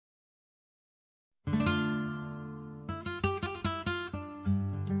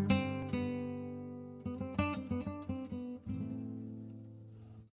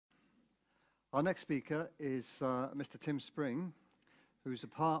Our next speaker is Mr. Tim Spring, who's a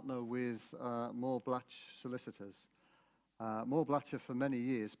partner with Moore Blatch Solicitors. Moore Blatch have for many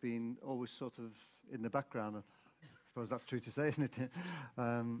years been always sort of in the background. I suppose that's true to say, isn't it?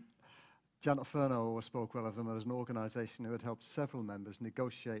 Janet Furno always spoke well of them as an organisation who had helped several members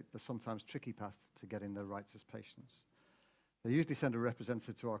negotiate the sometimes tricky path to getting their rights as patients. They usually send a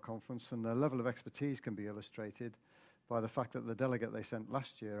representative to our conference, and their level of expertise can be illustrated by the fact that the delegate they sent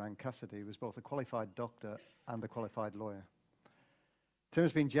last year, Anne Cassidy, was both a qualified doctor and a qualified lawyer. Tim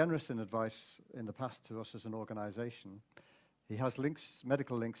has been generous in advice in the past to us as an organisation. He has links,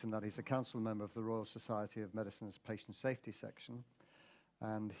 medical links, in that he's a council member of the Royal Society of Medicine's Patient Safety section,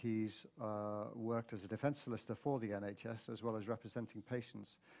 and he's worked as a defence solicitor for the NHS as well as representing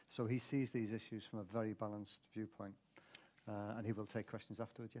patients. So he sees these issues from a very balanced viewpoint, and he will take questions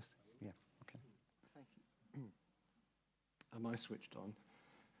afterwards. Yes? Yeah. Okay. Thank you. Am I switched on?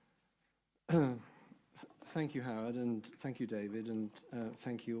 Thank you, Howard, and thank you, David, and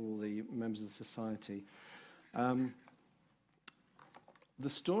thank you all the members of the Society. The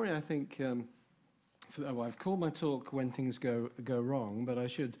story, I think, I've called my talk When Things Go Wrong, but I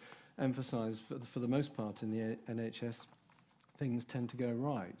should emphasize, for the most part in the NHS, things tend to go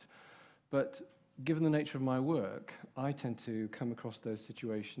right. But given the nature of my work, I tend to come across those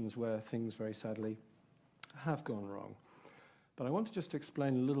situations where things very sadly have gone wrong. But I want to just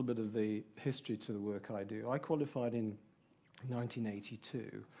explain a little bit of the history to the work I do. I qualified in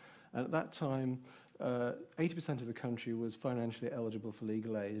 1982. And at that time, 80% of the country was financially eligible for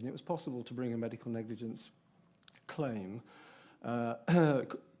legal aid, and it was possible to bring a medical negligence claim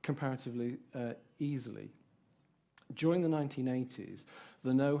comparatively easily. During the 1980s,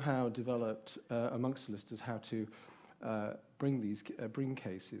 the know-how developed amongst solicitors how to bring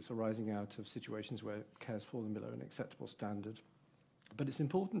cases arising out of situations where care has fallen below an acceptable standard. But it's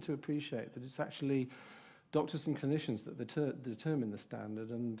important to appreciate that it's actually doctors and clinicians that determine the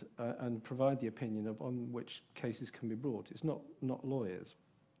standard and provide the opinion upon which cases can be brought. It's not lawyers.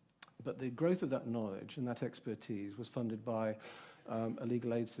 But the growth of that knowledge and that expertise was funded by a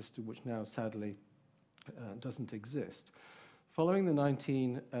legal aid system which now sadly doesn't exist. Following the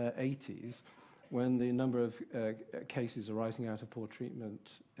 1980s, when the number of cases arising out of poor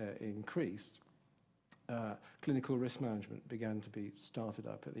treatment increased, clinical risk management began to be started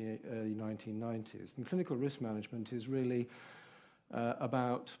up at the early 1990s. And clinical risk management is really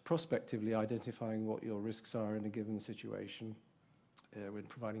about prospectively identifying what your risks are in a given situation when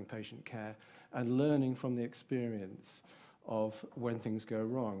providing patient care and learning from the experience of when things go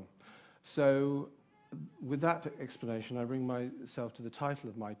wrong. So with that explanation, I bring myself to the title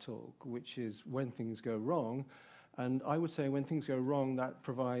of my talk, which is When Things Go Wrong. And I would say when things go wrong, that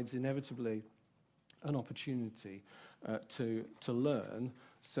provides inevitably an opportunity to learn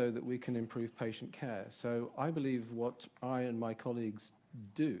so that we can improve patient care. So I believe what I and my colleagues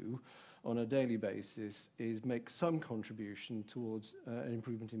do on a daily basis is make some contribution towards an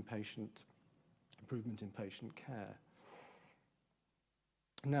improvement in patient care.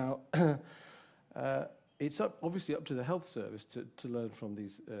 Now, it's obviously up to the health service to learn from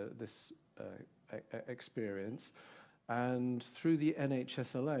this experience, and through the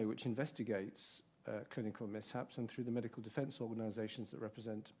NHSLA, which investigates clinical mishaps, and through the medical defence organisations that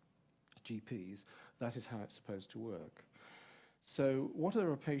represent GPs, that is how it's supposed to work. So what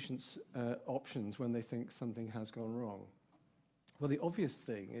are a patient's options when they think something has gone wrong? Well, the obvious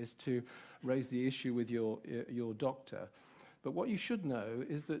thing is to raise the issue with your doctor. But what you should know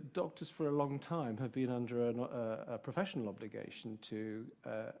is that doctors for a long time have been under a professional obligation to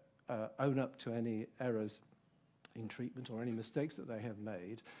own up to any errors in treatment or any mistakes that they have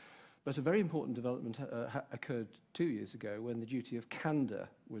made. But a very important development occurred 2 years ago when the duty of candour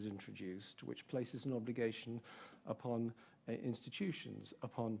was introduced, which places an obligation upon institutions,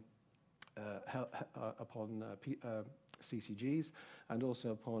 upon CCGs, and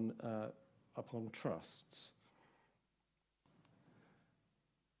also upon trusts.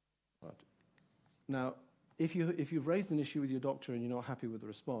 Now, if you've raised an issue with your doctor and you're not happy with the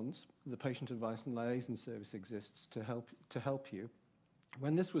response, the Patient Advice and Liaison Service exists to help you.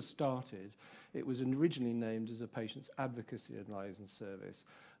 When this was started, it was originally named as a Patient's Advocacy and Liaison Service,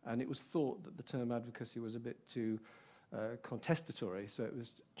 and it was thought that the term advocacy was a bit too contestatory, so it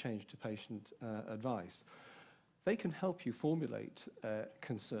was changed to Patient Advice. They can help you formulate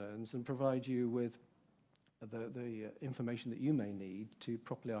concerns and provide you with the information that you may need to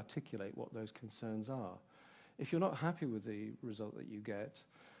properly articulate what those concerns are. If you're not happy with the result that you get,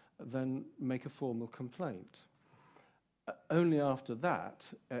 then make a formal complaint. Only after that,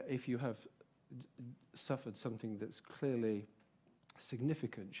 if you have suffered something that's clearly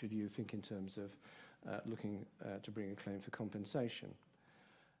significant should you think in terms of looking to bring a claim for compensation.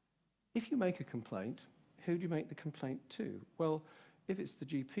 If you make a complaint, who do you make the complaint to? Well, if it's the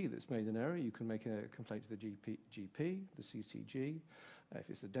GP that's made an error, you can make a complaint to the GP, the CCG. If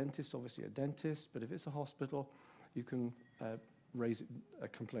it's a dentist, obviously a dentist. But if it's a hospital, you can raise a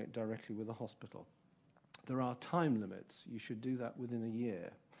complaint directly with the hospital. There are time limits. You should do that within a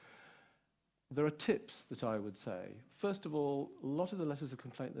year. There are tips that I would say. First of all, a lot of the letters of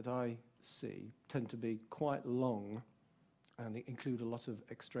complaint that I see tend to be quite long and they include a lot of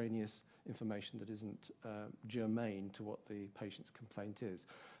extraneous information that isn't germane to what the patient's complaint is.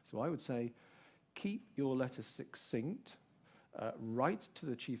 So I would say keep your letter succinct, write to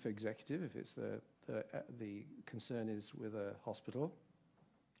the chief executive if it's the concern is with a hospital,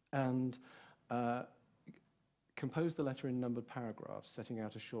 and compose the letter in numbered paragraphs, setting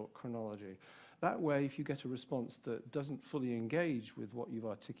out a short chronology. That way, if you get a response that doesn't fully engage with what you've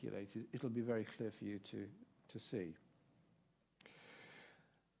articulated, it'll be very clear for you to see.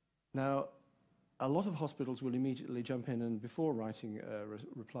 Now, a lot of hospitals will immediately jump in and, before writing a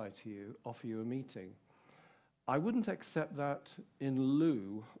reply to you, offer you a meeting. I wouldn't accept that in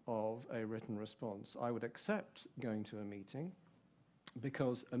lieu of a written response. I would accept going to a meeting,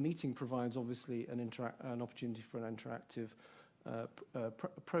 because a meeting provides obviously an opportunity for an interactive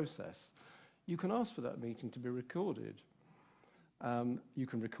process. You can ask for that meeting to be recorded. You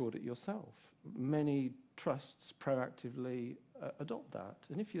can record it yourself. Many trusts proactively adopt that,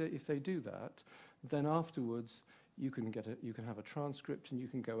 and if they do that, then afterwards you can have a transcript and you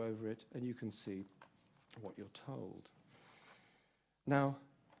can go over it and you can see what you're told. Now,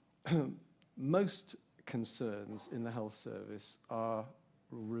 most concerns in the health service are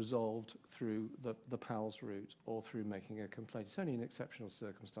resolved through the PALS route or through making a complaint. It's only in exceptional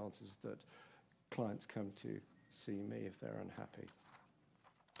circumstances that clients come to see me if they're unhappy.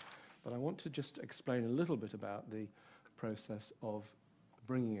 But I want to just explain a little bit about the process of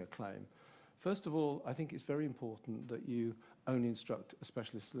bringing a claim. First of all, I think it's very important that you only instruct a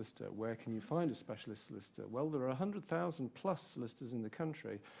specialist solicitor. Where can you find a specialist solicitor? Well, there are 100,000 plus solicitors in the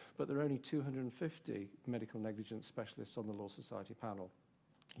country, but there are only 250 medical negligence specialists on the Law Society panel.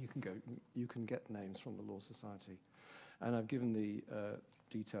 You can get names from the Law Society. And I've given the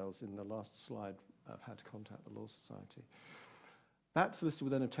details in the last slide of how to contact the Law Society. That solicitor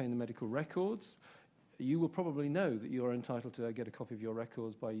will then obtain the medical records. You will probably know that you are entitled to get a copy of your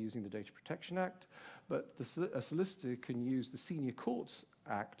records by using the Data Protection Act, but a solicitor can use the Senior Courts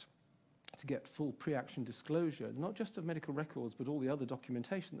Act to get full pre-action disclosure, not just of medical records, but all the other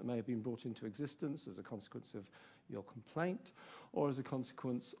documentation that may have been brought into existence as a consequence of your complaint or as a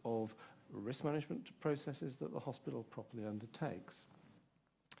consequence of risk management processes that the hospital properly undertakes.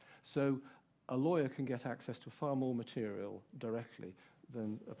 So a lawyer can get access to far more material directly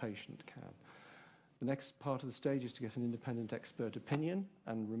than a patient can. The next part of the stage is to get an independent expert opinion.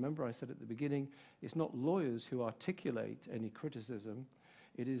 And remember, I said at the beginning, it's not lawyers who articulate any criticism.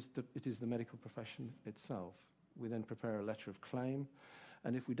 It is the medical profession itself. We then prepare a letter of claim.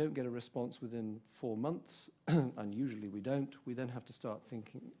 And if we don't get a response within 4 months, and usually we don't, we then have to start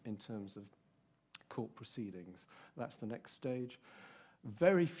thinking in terms of court proceedings. That's the next stage.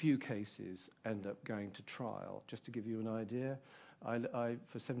 Very few cases end up going to trial. Just to give you an idea,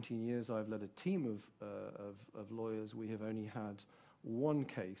 for 17 years, I've led a team of lawyers. We have only had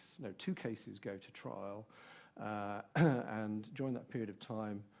two cases go to trial. And during that period of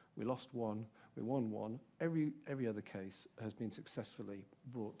time, we lost one, we won one. Every other case has been successfully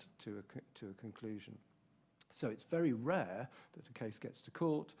brought to a conclusion. So it's very rare that a case gets to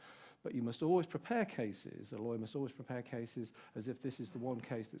court, but you must always prepare cases, a lawyer must always prepare cases as if this is the one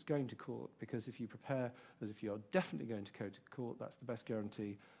case that's going to court, because if you prepare as if you are definitely going to go to court, that's the best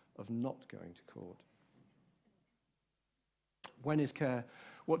guarantee of not going to court. When is care?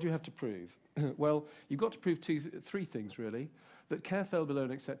 What do you have to prove? Well, you've got to prove three things, really. That care fell below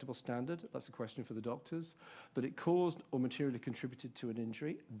an acceptable standard, that's a question for the doctors. That it caused or materially contributed to an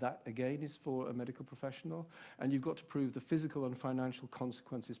injury, that again is for a medical professional. And you've got to prove the physical and financial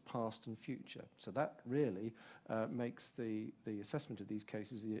consequences past and future. So that really makes the assessment of these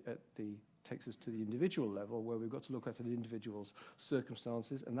cases, takes us to the individual level, where we've got to look at an individual's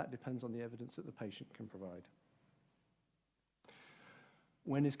circumstances, and that depends on the evidence that the patient can provide.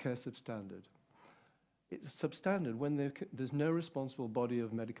 When is care substandard? It's substandard when there's no responsible body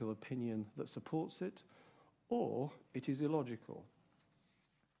of medical opinion that supports it, or it is illogical.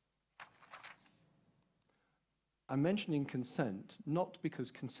 I'm mentioning consent, not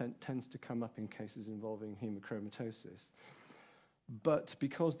because consent tends to come up in cases involving hemochromatosis, But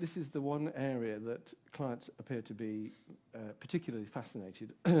because this is the one area that clients appear to be particularly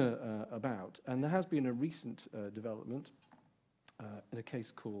fascinated about, and there has been a recent development in a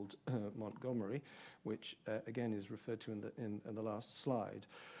case called Montgomery, which again is referred to in the last slide,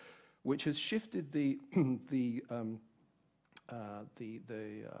 which has shifted the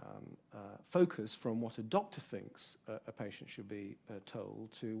focus from what a doctor thinks a patient should be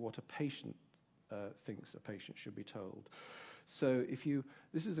told to what a patient thinks a patient should be told. So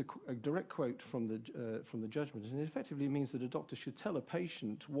this is a direct quote from the judgment, and it effectively means that a doctor should tell a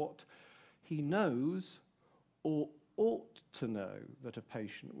patient what he knows or ought to know that a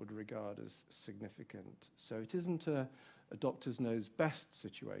patient would regard as significant. So it isn't a doctor's knows best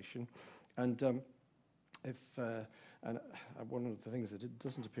situation, and one of the things that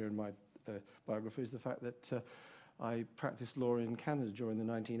doesn't appear in my biography is the fact that I practiced law in Canada during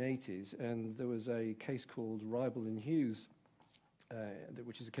the 1980s, and there was a case called Ribble and Hughes,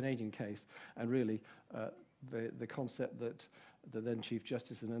 which is a Canadian case, and really the concept that the then Chief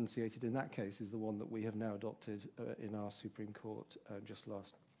Justice enunciated in that case is the one that we have now adopted in our Supreme Court just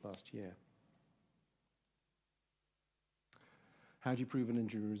last year. How do you prove an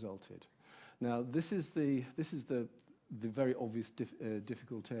injury resulted? Now, this is the very obvious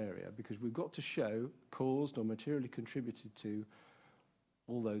difficult area, because we've got to show caused or materially contributed to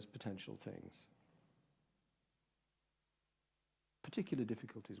all those potential things. Particular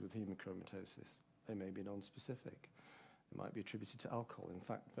difficulties with hemochromatosis. They may be non-specific. It might be attributed to alcohol. In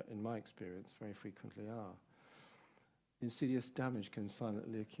fact, in my experience, very frequently are. Insidious damage can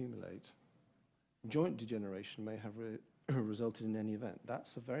silently accumulate. Joint degeneration may have resulted in any event.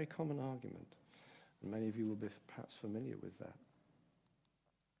 That's a very common argument, and many of you will be perhaps familiar with that.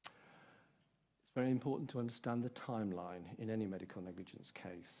 It's very important to understand the timeline in any medical negligence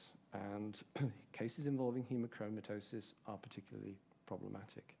case, and cases involving hemochromatosis are particularly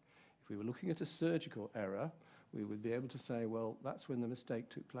problematic. If we were looking at a surgical error, we would be able to say, well, that's when the mistake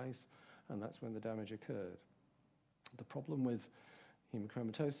took place, and that's when the damage occurred. The problem with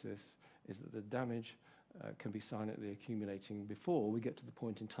hemochromatosis is that the damage can be silently accumulating before we get to the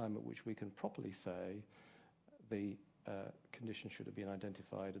point in time at which we can properly say the condition should have been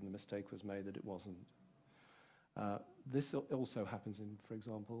identified and the mistake was made that it wasn't. This also happens in, for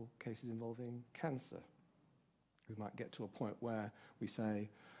example, cases involving cancer. We might get to a point where we say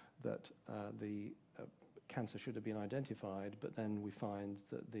that the cancer should have been identified, but then we find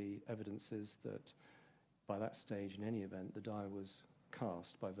that the evidence is that by that stage, in any event, the die was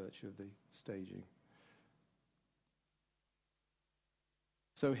cast by virtue of the staging.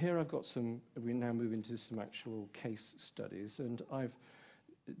 So here I've got we now move into some actual case studies, and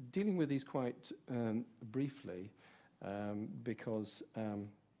dealing with these quite briefly because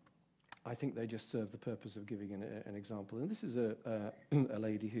I think they just serve the purpose of giving an example. And this is a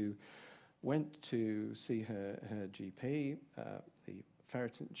lady who went to see her GP. The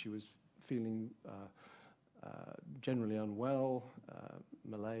ferritin, she was feeling generally unwell,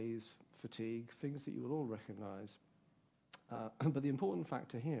 malaise, fatigue, things that you will all recognize. But the important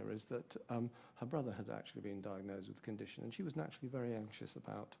factor here is that her brother had actually been diagnosed with the condition, and she was naturally very anxious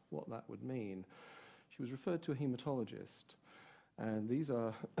about what that would mean. She was referred to a hematologist, and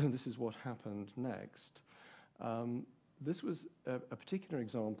this is what happened next. This was a particular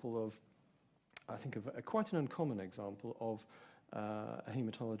example of, I think, of quite an uncommon example of a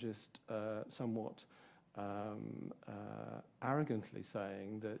hematologist somewhat arrogantly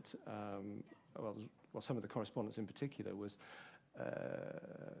saying that, well, some of the correspondence in particular was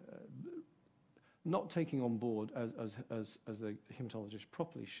not taking on board, as the hematologist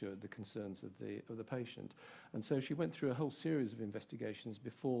properly should, the concerns of the patient. And so she went through a whole series of investigations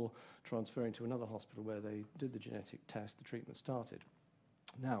before transferring to another hospital where they did the genetic test, the treatment started.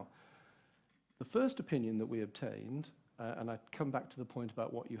 Now, the first opinion that we obtained, and I come back to the point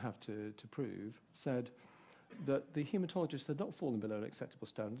about what you have to prove, said that the hematologist had not fallen below an acceptable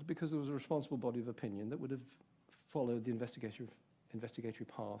standard because there was a responsible body of opinion that would have followed the investigatory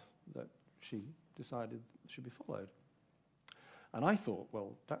path that she decided should be followed. And I thought,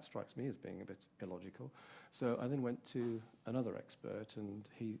 well, that strikes me as being a bit illogical. So I then went to another expert, and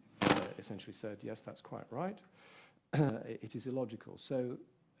he essentially said, yes, that's quite right. It is illogical. So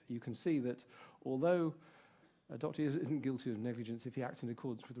you can see that although a doctor isn't guilty of negligence if he acts in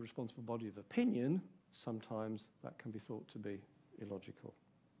accordance with a responsible body of opinion, sometimes that can be thought to be illogical.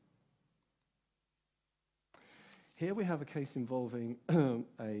 Here we have a case involving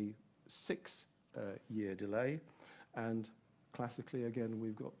a 6-year delay, and classically, again,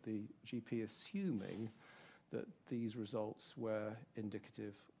 we've got the GP assuming that these results were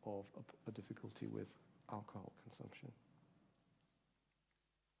indicative of a difficulty with alcohol consumption.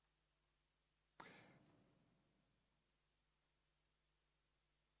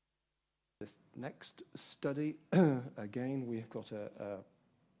 This next study, again, we've got a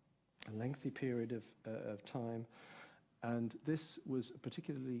lengthy period of time, and this was a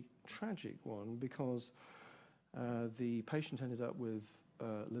particularly tragic one because the patient ended up with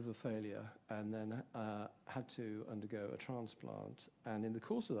liver failure and then had to undergo a transplant, and in the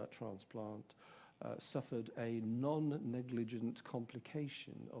course of that transplant suffered a non-negligent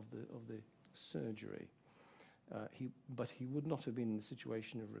complication of the surgery. But he would not have been in the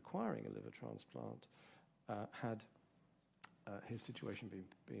situation of requiring a liver transplant had his situation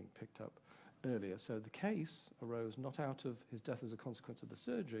been picked up earlier. So the case arose not out of his death as a consequence of the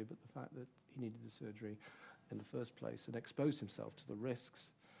surgery, but the fact that he needed the surgery in the first place and exposed himself to the risks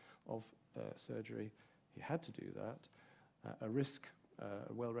of surgery. He had to do that. A risk,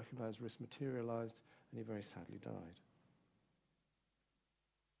 a well-recognized risk materialized, and he very sadly died.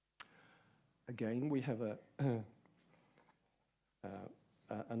 Again, we have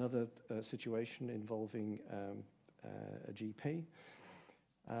another situation involving a GP.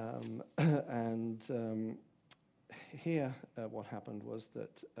 Here, what happened was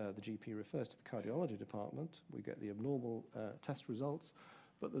that the GP refers to the cardiology department. We get the abnormal test results,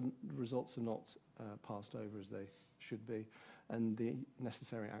 but the results are not passed over as they should be, and the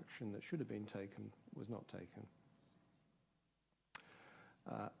necessary action that should have been taken was not taken.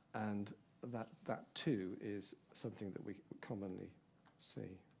 And that too is something that we commonly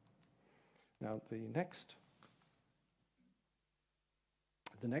see. Now, the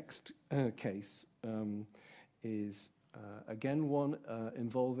next case is again one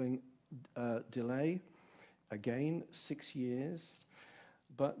involving delay, again 6 years,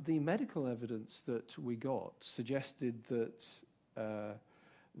 but the medical evidence that we got suggested that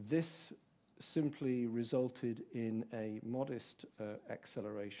this simply resulted in a modest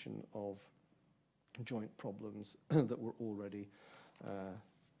acceleration of joint problems that were already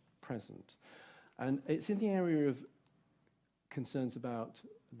present. And it's in the area of concerns about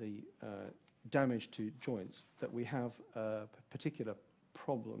the damage to joints that we have a particular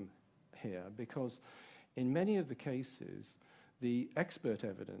problem here, because in many of the cases, the expert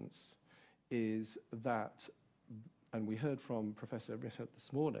evidence is that, and we heard from Professor Brissot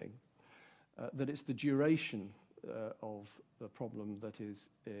this morning, that it's the duration of the problem that is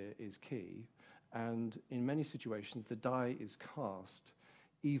key. And in many situations, the die is cast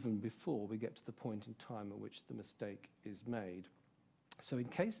even before we get to the point in time at which the mistake is made. So in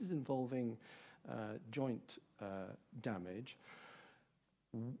cases involving joint damage,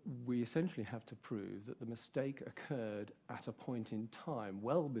 we essentially have to prove that the mistake occurred at a point in time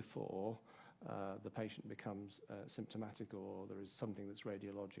well before the patient becomes symptomatic or there is something that's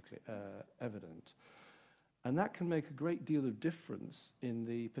radiologically evident. And that can make a great deal of difference in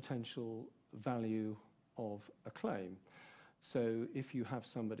the potential value of a claim. So if you have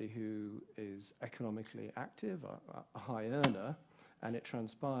somebody who is economically active, a high earner, and it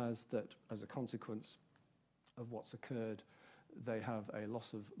transpires that as a consequence of what's occurred, they have a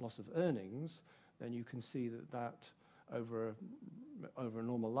loss of earnings, then you can see that over a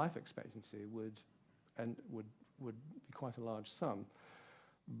normal life expectancy would be quite a large sum.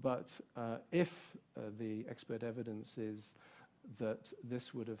 But if the expert evidence is that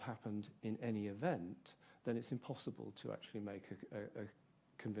this would have happened in any event, then it's impossible to actually make a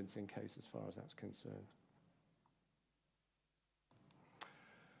convincing case as far as that's concerned.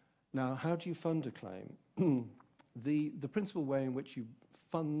 Now, how do you fund a claim? The principal way in which you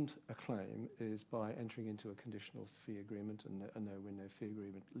fund a claim is by entering into a conditional fee agreement and a no-win, no-fee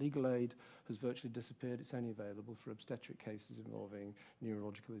agreement. Legal aid has virtually disappeared. It's only available for obstetric cases involving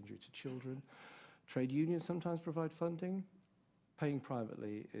neurological injury to children. Trade unions sometimes provide funding. Paying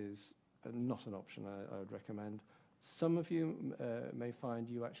privately is not an option I would recommend. Some of you may find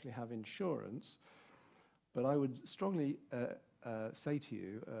you actually have insurance, but I would strongly say to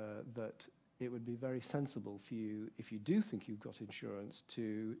you that it would be very sensible for you, if you do think you've got insurance,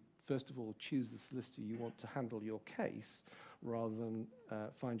 to first of all choose the solicitor you want to handle your case, rather than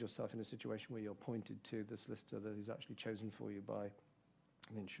find yourself in a situation where you're pointed to the solicitor that is actually chosen for you by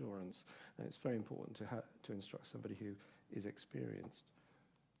an insurance. And it's very important to instruct somebody who is experienced.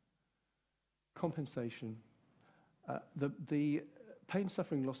 Compensation. The pain,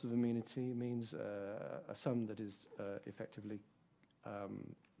 suffering, loss of immunity means a sum that is effectively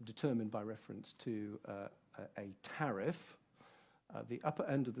determined by reference to a tariff. The upper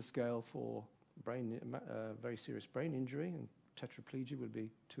end of the scale for very serious brain injury and tetraplegia would be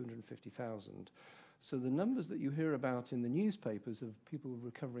 250,000. So the numbers that you hear about in the newspapers of people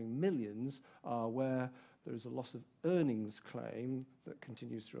recovering millions are where there is a loss of earnings claim that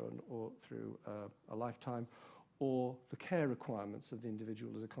continues through a lifetime, or the care requirements of the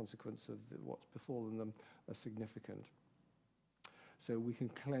individual as a consequence of what's befallen them are significant. So we can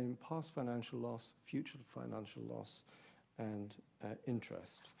claim past financial loss, future financial loss, and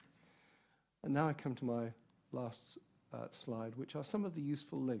interest. And now I come to my last slide, which are some of the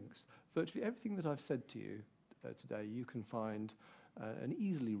useful links. Virtually everything that I've said to you today, you can find and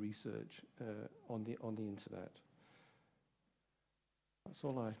easily research on the internet. That's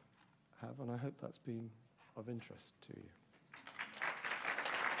all I have, and I hope that's been of interest to you.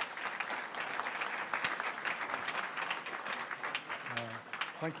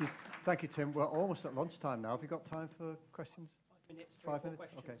 Thank you, Tim. We're almost at lunchtime now. Have you got time for questions? 5 minutes. 5 minutes?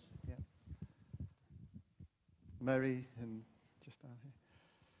 Questions. Okay. Yeah. Mary, and just down here.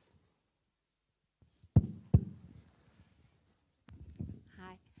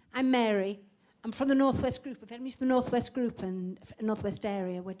 Hi, I'm Mary. I'm from the Northwest Group. If anybody's from the Northwest Group and Northwest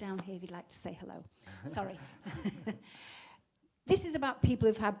area, we're down here if you'd like to say hello. Sorry. This is about people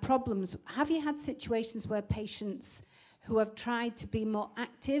who've had problems. Have you had situations where patients who have tried to be more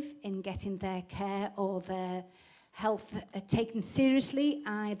active in getting their care or their health taken seriously,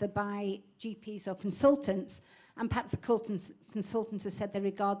 either by GPs or consultants, and perhaps the consultants have said they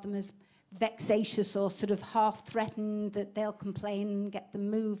regard them as vexatious or sort of half-threatened, that they'll complain and get them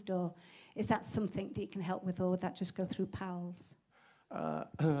moved, or is that something that you can help with, or would that just go through PALS?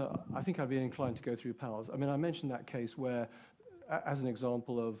 I think I'd be inclined to go through PALS. I mean, I mentioned that case where, as an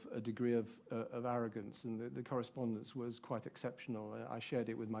example of a degree of arrogance, and the correspondence was quite exceptional. I shared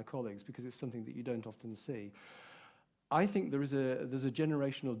it with my colleagues because it's something that you don't often see. I think there's a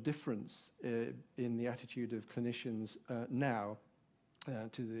generational difference in the attitude of clinicians now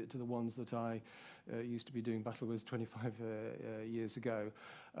to the ones that I used to be doing battle with 25 years ago.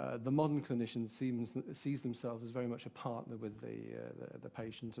 The modern clinician sees themselves as very much a partner with the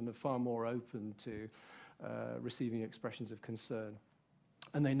patient and are far more open to receiving expressions of concern.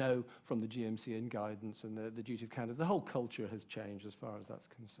 And they know from the GMCN guidance and the duty of candor, the whole culture has changed as far as that's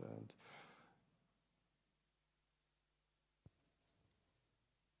concerned.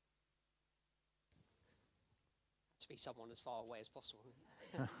 To be someone as far away as possible.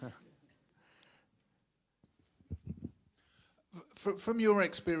 From your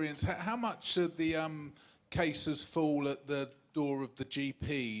experience, how much of the cases fall at the door of the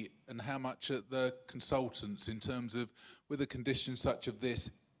GP and how much at the consultants, in terms of, with a condition such as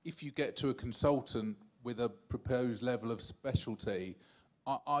this, if you get to a consultant with a proposed level of specialty,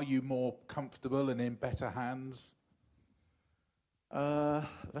 are you more comfortable and in better hands?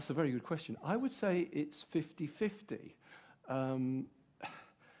 That's a very good question. I would say it's 50-50.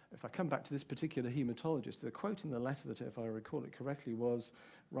 If I come back to this particular haematologist, the quote in the letter that, if I recall it correctly, was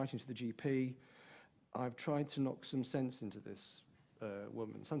writing to the GP, "I've tried to knock some sense into this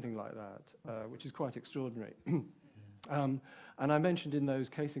woman," something like that, which is quite extraordinary. And I mentioned in those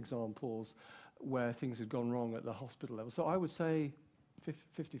case examples where things had gone wrong at the hospital level. So I would say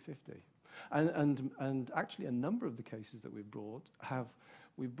 50-50. And actually a number of the cases that we've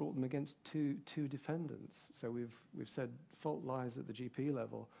brought them against two defendants. So we've said fault lies at the GP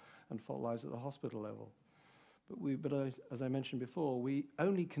level and fault lies at the hospital level. But as I mentioned before, we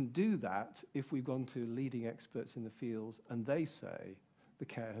only can do that if we've gone to leading experts in the fields and they say the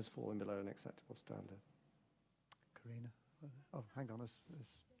care has fallen below an acceptable standard. Karina. Oh, hang on.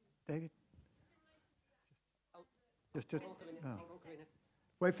 David? Just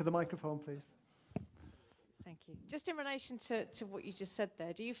wait for the microphone, please. Thank you. Just in relation to what you just said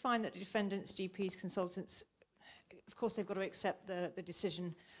there, do you find that the defendants, GPs, consultants, of course they've got to accept the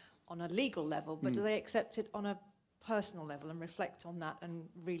decision on a legal level, but do they accept it on a personal level and reflect on that and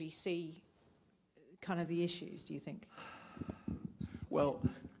really see kind of the issues, do you think? Well,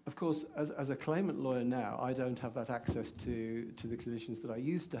 of course, as a claimant lawyer now, I don't have that access to the clinicians that I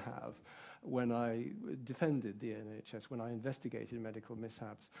used to have when I defended the NHS, when I investigated medical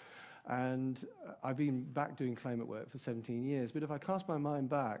mishaps. And I've been back doing claimant work for 17 years. But if I cast my mind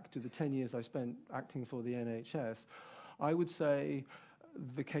back to the 10 years I spent acting for the NHS, I would say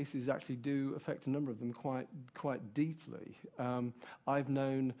the cases actually do affect a number of them quite deeply. I've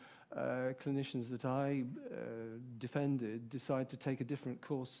known clinicians that I defended decide to take a different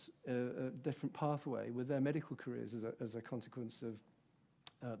course, a different pathway with their medical careers as a consequence of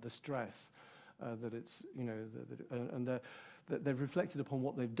the stress that it's, they've reflected upon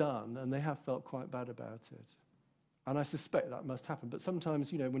what they've done and they have felt quite bad about it. And I suspect that must happen. But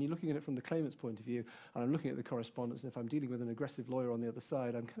sometimes, when you're looking at it from the claimant's point of view, and I'm looking at the correspondence, and if I'm dealing with an aggressive lawyer on the other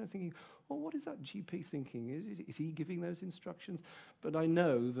side, I'm kind of thinking, well, what is that GP thinking? Is he giving those instructions? But I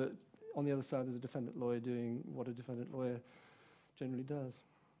know that on the other side, there's a defendant lawyer doing what a defendant lawyer generally does.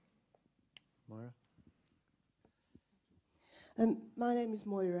 Moira? My name is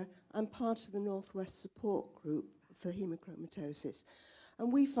Moira. I'm part of the Northwest Support Group for Haemochromatosis.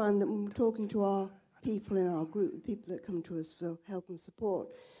 And we find that when we're talking to our people in our group, the people that come to us for help and support,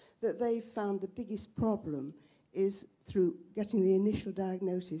 that they've found the biggest problem is through getting the initial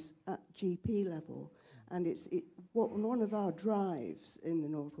diagnosis at GP level. And one of our drives in the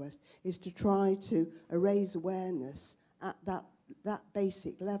Northwest is to try to raise awareness at that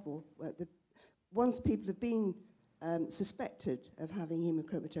basic level, where once people have been suspected of having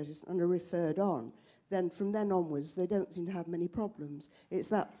haemochromatosis and are referred on, then from then onwards they don't seem to have many problems. It's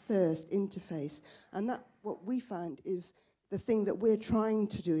that first interface, and that what we find is the thing that we're trying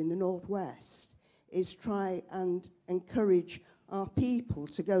to do in the Northwest is try and encourage our people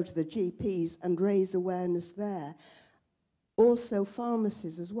to go to the GPs and raise awareness there. Also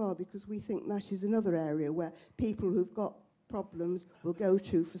pharmacies as well, because we think that is another area where people who've got problems will go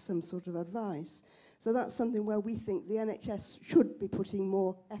to for some sort of advice. So that's something where we think the NHS should be putting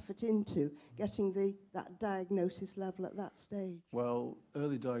more effort into, getting that diagnosis level at that stage. Well,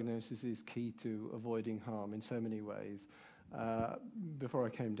 early diagnosis is key to avoiding harm in so many ways. Before I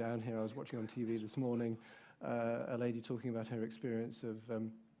came down here, I was watching on TV this morning a lady talking about her experience of,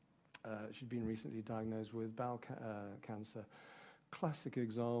 she'd been recently diagnosed with bowel cancer. Classic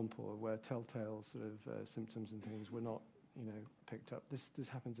example where telltale sort of symptoms and things were not, picked up. This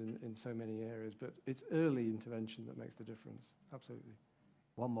happens in so many areas, but it's early intervention that makes the difference. Absolutely.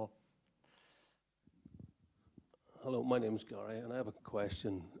 One more. Hello, my name is Gary, and I have a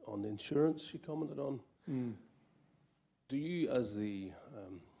question on the insurance you commented on. Do you, as the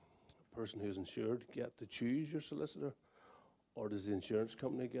person who's insured, get to choose your solicitor, or does the insurance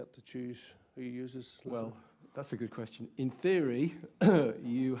company get to choose who uses solicitor? Well, that's a good question. In theory,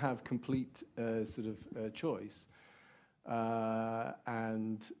 you have complete choice.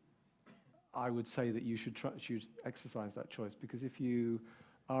 And I would say that you should exercise that choice, because if you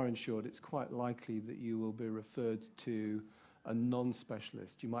are insured, it's quite likely that you will be referred to a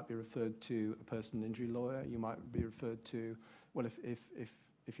non-specialist. You might be referred to a personal injury lawyer. You might be referred to, well,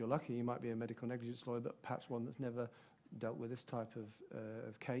 if you're lucky, you might be a medical negligence lawyer, but perhaps one that's never dealt with this type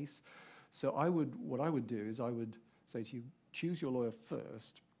of case. So what I would do is I would say to you, choose your lawyer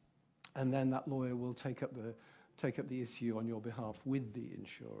first, and then that lawyer will take up the issue on your behalf with the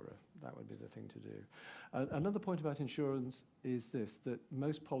insurer. That would be the thing to do. Another point about insurance is this, that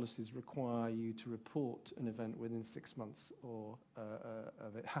most policies require you to report an event within 6 months of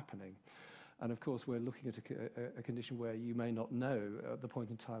it happening. And of course, we're looking at a condition where you may not know at the point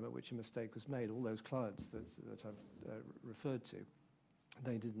in time at which a mistake was made. All those clients that I've referred to,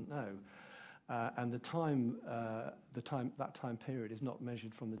 they didn't know. And that time period is not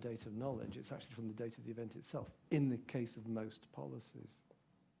measured from the date of knowledge, it's actually from the date of the event itself, in the case of most policies.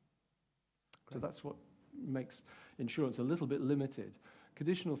 Great. So that's what makes insurance a little bit limited.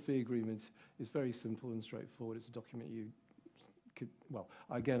 Conditional fee agreement is very simple and straightforward. It's a document you could, well,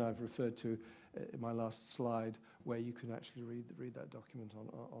 again, I've referred to in my last slide, where you can actually read that document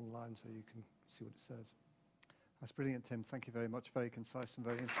online, so you can see what it says. That's brilliant, Tim. Thank you very much. Very concise and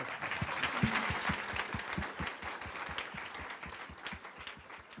very interesting.